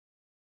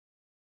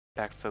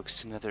back, folks,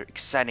 to another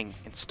exciting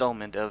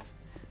installment of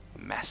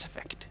Mass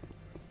Effect.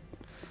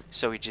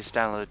 So we just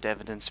downloaded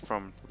evidence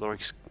from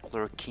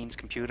Laura Keen's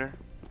computer,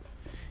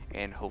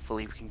 and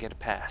hopefully we can get a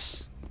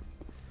pass.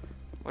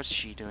 What's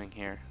she doing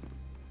here?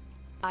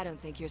 I don't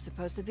think you're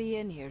supposed to be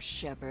in here,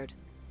 Shepard.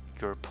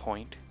 Your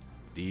point?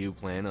 Do you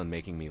plan on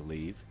making me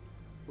leave?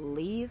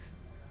 Leave?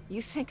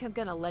 You think I'm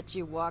gonna let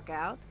you walk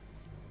out?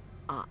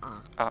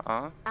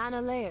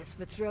 Annaleus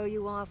would throw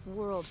you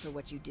off-world for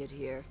what you did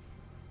here.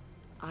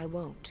 I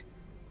won't.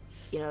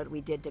 You know what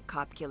we did to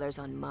cop killers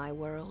on my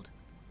world?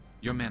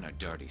 Your men are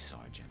dirty,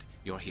 Sergeant.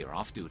 You're here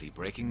off-duty,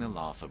 breaking the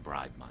law for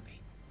bribe money.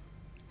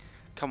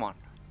 Come on,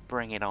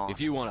 bring it on. If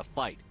you want to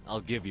fight,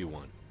 I'll give you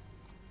one.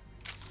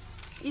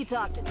 You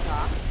talk the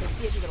talk, but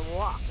see if you can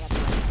walk after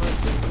I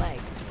break your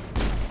legs.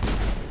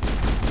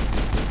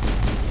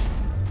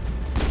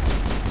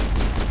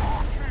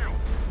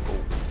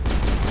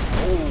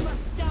 You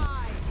must die!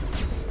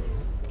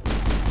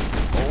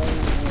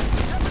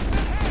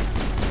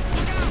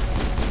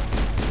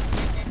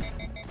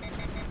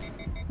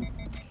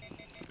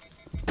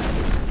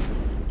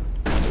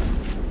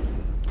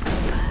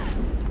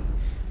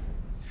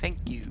 Thank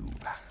you.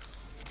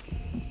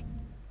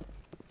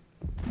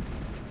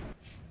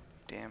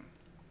 Damn.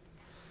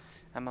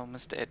 I'm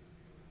almost dead.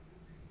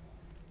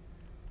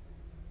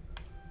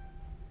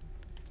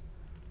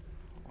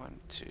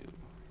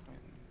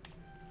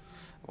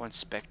 One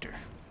Spectre.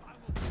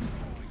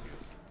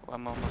 Oh,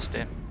 I'm almost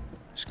dead.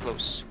 It's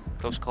close.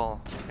 Close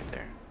call right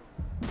there.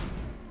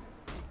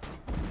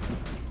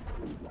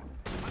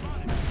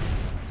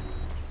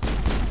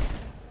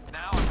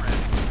 Now I'm ready.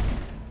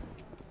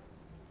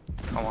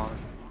 Come on.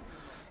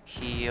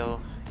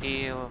 Heal,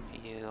 heal,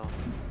 heal.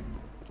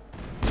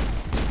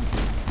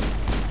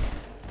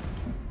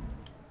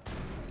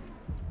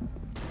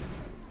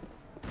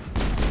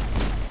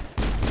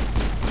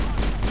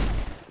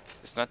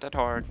 It's not that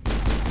hard.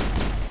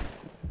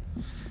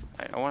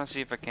 I want to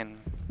see if I can.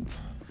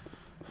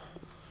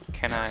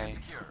 Can I?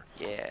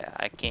 Yeah,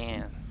 I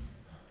can.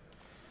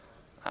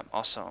 I'm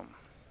awesome.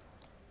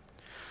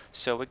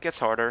 So it gets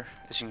harder.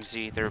 As you can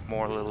see, there are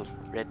more little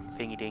red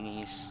thingy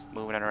dingies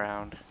moving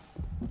around.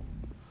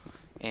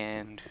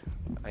 And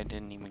I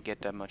didn't even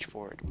get that much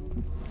for it.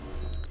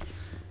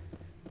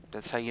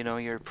 That's how you know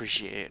you're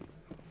appreciated.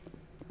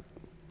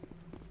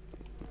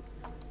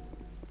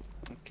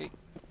 Okay.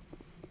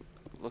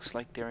 Looks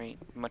like there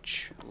ain't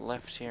much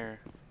left here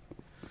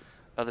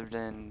other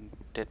than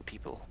dead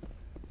people.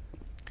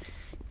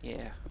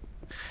 Yeah.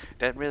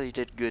 That really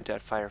did good,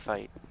 that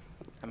firefight.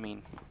 I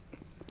mean,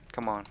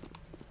 come on.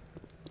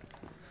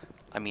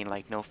 I mean,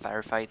 like, no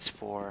firefights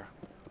for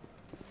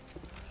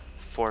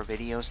 4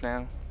 videos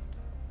now.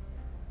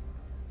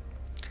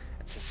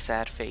 It's a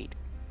sad fate.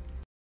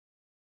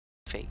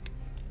 Fate.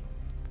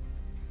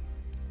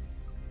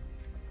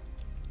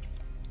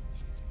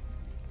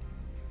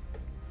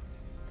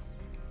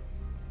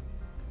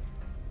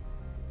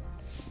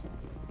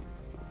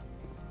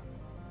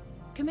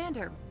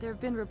 Commander, there have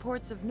been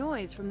reports of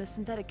noise from the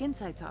Synthetic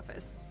Insights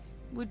office.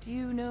 Would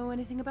you know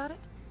anything about it?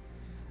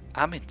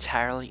 I'm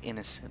entirely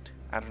innocent.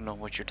 I don't know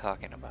what you're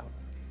talking about.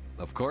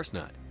 Of course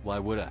not. Why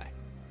would I?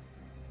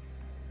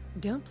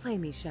 Don't play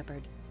me,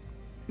 Shepard.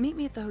 Meet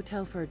me at the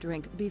hotel for a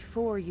drink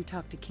before you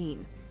talk to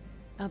Keen.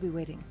 I'll be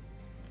waiting.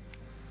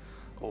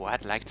 Oh,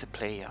 I'd like to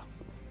play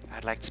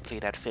I'd like to play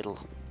that fiddle.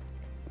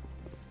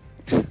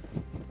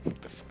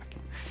 What the fuck?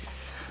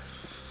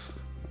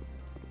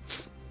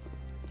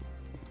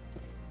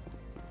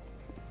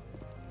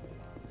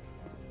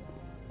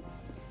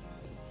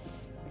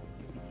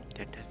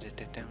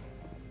 Down.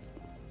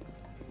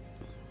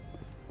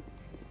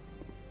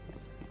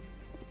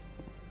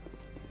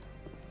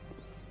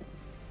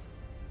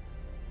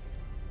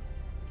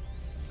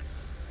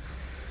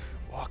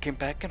 Walking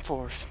back and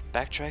forth,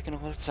 backtracking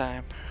all the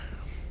time.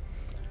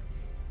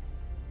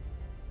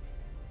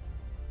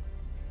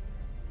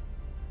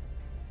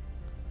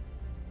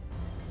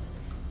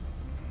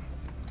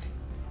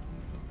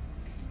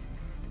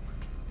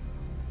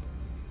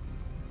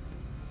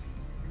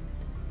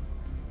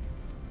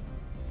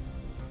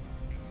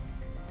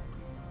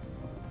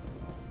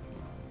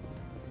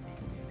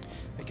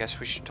 I guess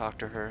we should talk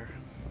to her.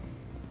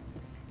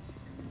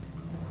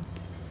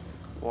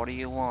 What do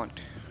you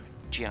want,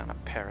 Gianna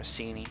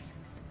Parasini?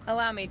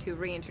 Allow me to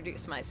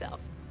reintroduce myself.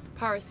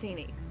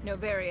 Parasini,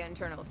 Novaria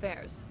Internal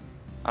Affairs.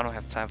 I don't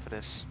have time for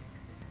this.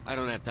 I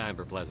don't have time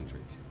for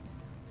pleasantries.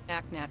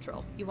 Act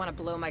natural. You want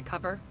to blow my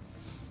cover?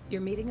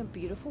 You're meeting a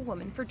beautiful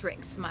woman for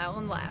drinks. Smile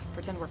and laugh.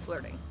 Pretend we're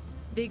flirting.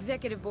 The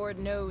executive board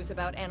knows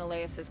about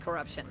Annaleus'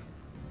 corruption.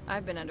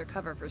 I've been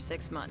undercover for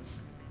 6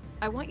 months.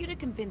 I want you to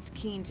convince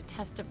Keen to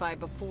testify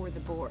before the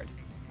board.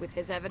 With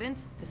his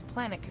evidence, this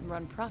planet can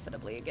run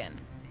profitably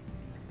again.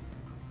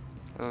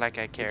 Like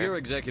I care. If your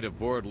executive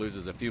board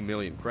loses a few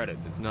million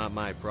credits, it's not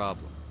my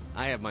problem.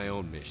 I have my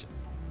own mission.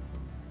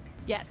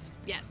 Yes,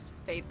 yes.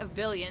 Fate of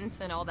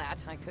billions and all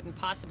that. I couldn't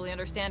possibly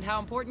understand how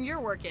important your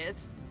work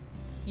is.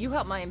 You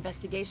help my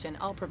investigation,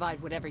 I'll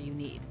provide whatever you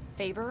need.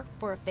 Favor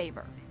for a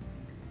favor.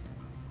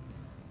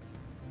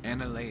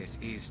 Annaleis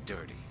is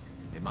dirty.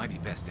 It might be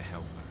best to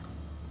help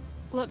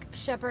her. Look,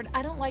 Shepard,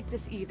 I don't like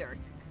this either.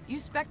 You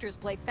Spectres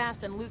play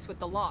fast and loose with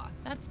the law.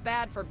 That's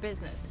bad for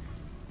business.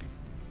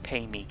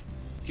 Pay me.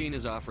 Keen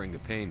is offering to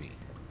pay me.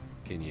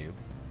 Can you?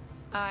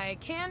 I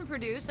can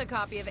produce a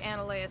copy of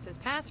Annaleis'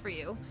 pass for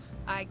you.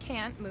 I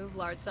can't move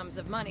large sums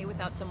of money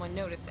without someone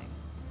noticing.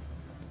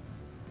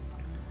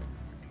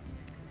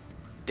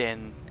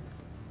 Then,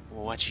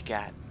 what you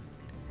got?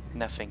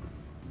 Nothing.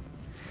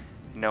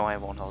 No, I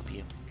won't help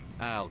you.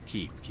 I'll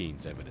keep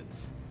Keen's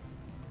evidence.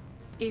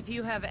 If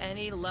you have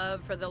any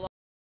love for the law,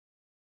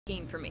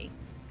 keen for me.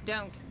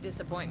 Don't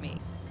disappoint me.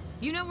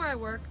 You know where I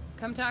work.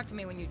 Come talk to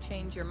me when you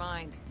change your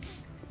mind.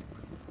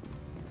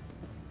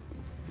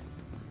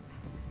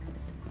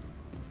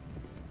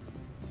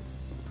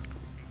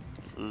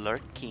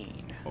 Lord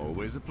Keen.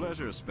 Always a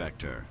pleasure,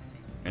 Spectre.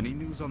 Any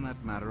news on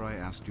that matter I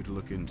asked you to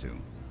look into?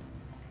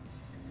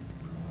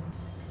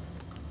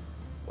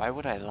 Why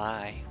would I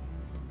lie?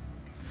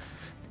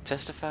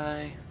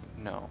 Testify?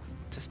 No.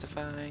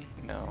 Testify?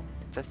 No.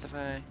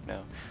 Testify?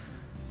 No.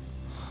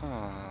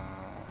 Huh.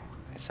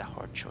 It's a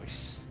hard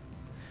choice.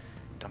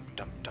 Dum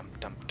dum dum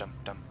dum dum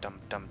dum dum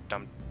dum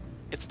dum.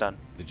 It's done.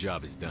 The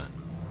job is done.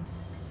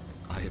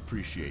 I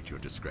appreciate your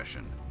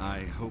discretion.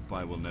 I hope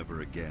I will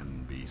never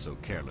again be so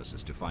careless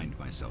as to find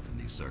myself in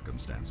these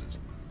circumstances.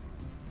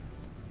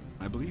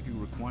 I believe you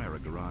require a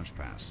garage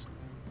pass.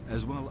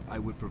 As well, I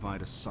would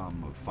provide a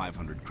sum of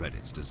 500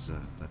 credits. Does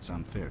that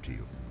sound fair to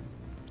you?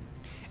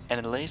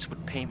 And Elise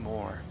would pay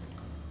more.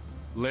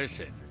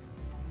 Listen,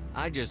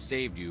 I just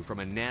saved you from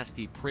a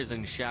nasty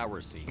prison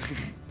shower scene.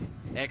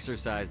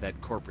 Exercise that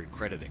corporate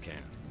credit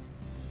account.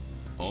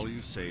 All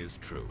you say is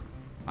true.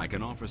 I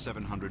can offer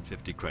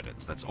 750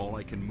 credits. That's all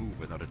I can move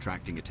without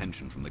attracting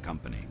attention from the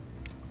company.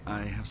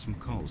 I have some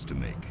calls to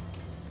make,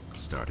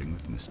 starting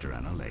with Mr.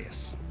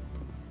 Annaleis.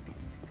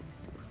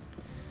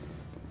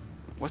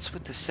 What's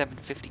with the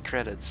 750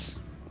 credits?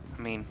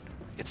 I mean,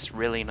 it's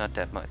really not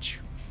that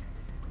much.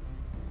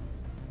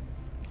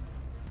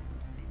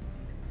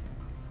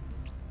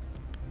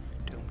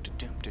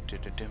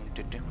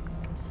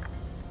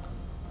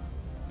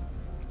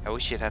 I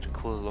wish it had a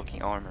cooler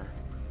looking armor.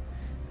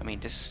 I mean,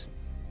 this...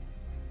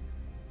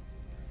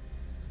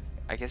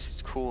 I guess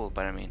it's cool,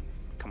 but I mean,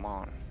 come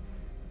on.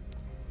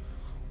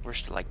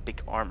 Where's the, like,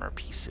 big armor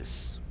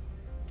pieces?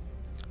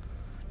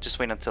 Just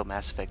wait until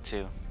Mass Effect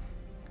 2.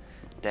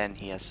 Then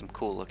he has some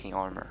cool looking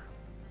armor.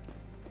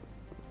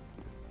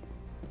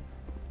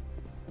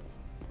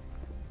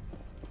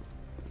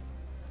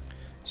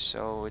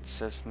 So it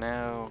says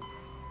now,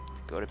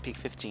 go to peak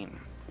 15.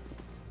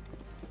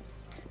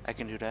 I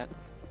can do that.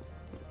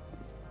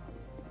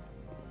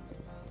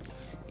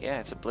 Yeah,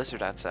 it's a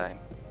blizzard outside.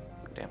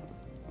 Damn.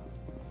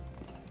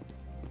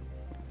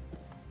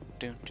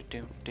 Doom,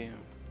 doom, doom,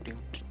 doom,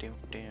 doom,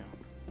 doom.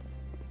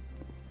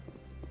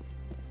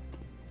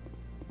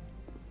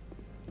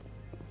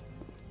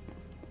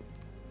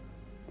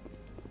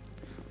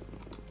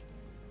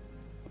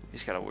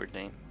 He's got a weird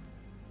name.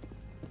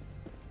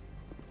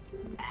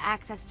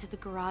 Access to the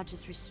garage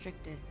is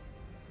restricted.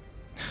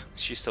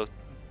 She's so...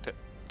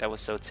 that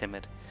was so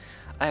timid.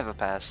 I have a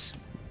pass.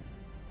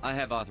 I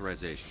have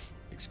authorization.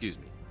 Excuse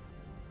me.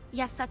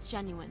 Yes, that's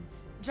genuine.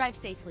 Drive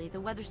safely. The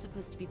weather's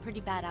supposed to be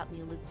pretty bad out in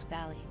the Alux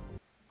Valley.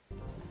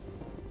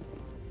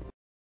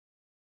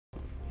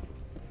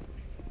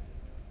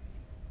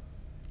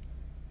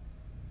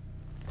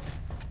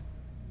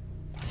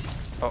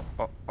 Oh,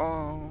 oh,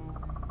 oh.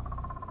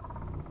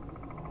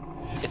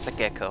 It's a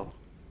gecko.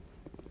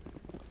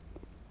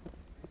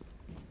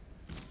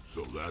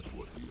 So that's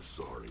what the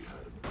Asari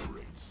had in the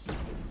crates.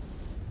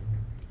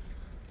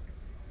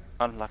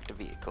 Unlock the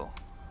vehicle.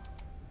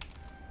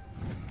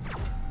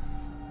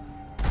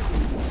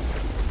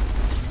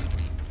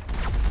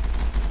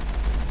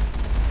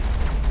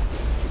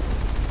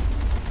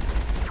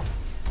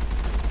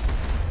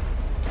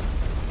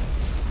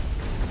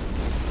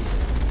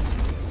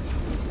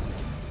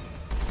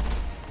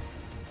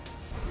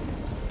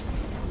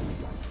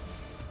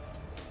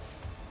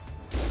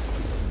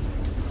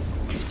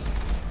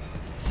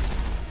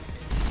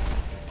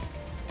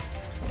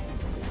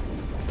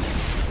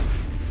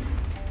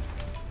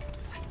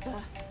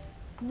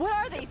 What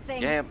are these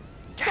things? Yeah.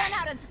 Stand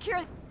out and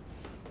secure.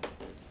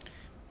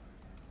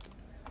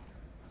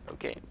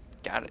 Okay,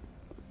 got it.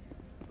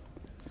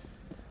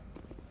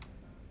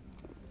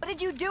 What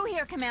did you do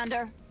here,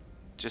 Commander?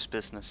 Just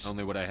business.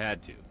 Only what I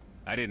had to.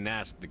 I didn't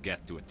ask the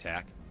Geth to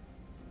attack.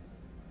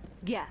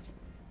 Geth,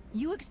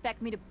 you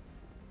expect me to...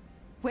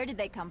 Where did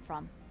they come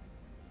from?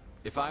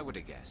 If I were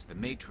to guess, the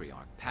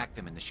matriarch packed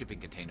them in the shipping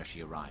container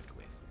she arrived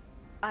with.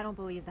 I don't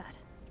believe that.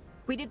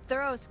 We did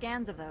thorough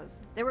scans of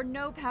those. There were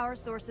no power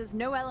sources,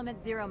 no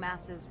element zero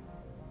masses.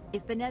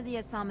 If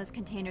Benezia-sama's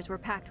containers were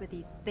packed with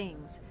these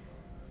things,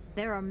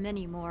 there are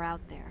many more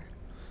out there.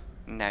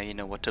 Now you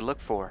know what to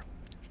look for,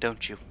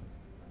 don't you?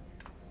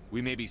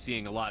 We may be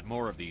seeing a lot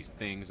more of these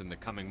things in the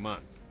coming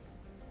months.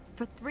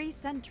 For 3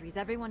 centuries,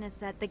 everyone has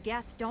said the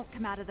Geth don't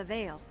come out of the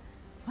Veil.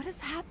 What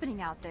is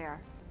happening out there?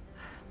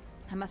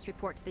 I must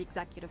report to the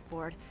executive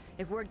board.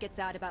 If word gets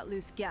out about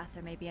loose Geth,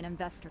 there may be an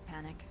investor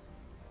panic.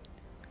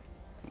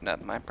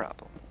 Not my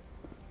problem.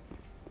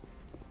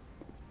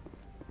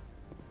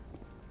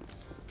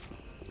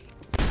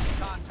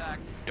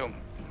 Contact. Don't.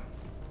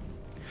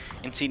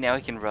 And see, now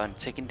he can run.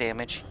 Taking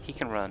damage, he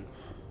can run.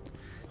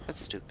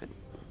 That's stupid.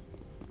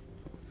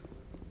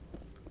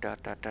 Da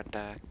da da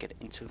da. Get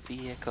into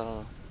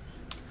vehicle.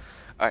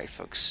 Alright,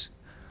 folks.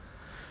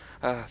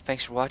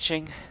 Thanks for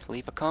watching.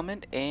 Leave a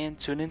comment and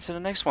tune in to the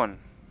next one.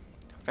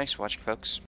 Thanks for watching, folks.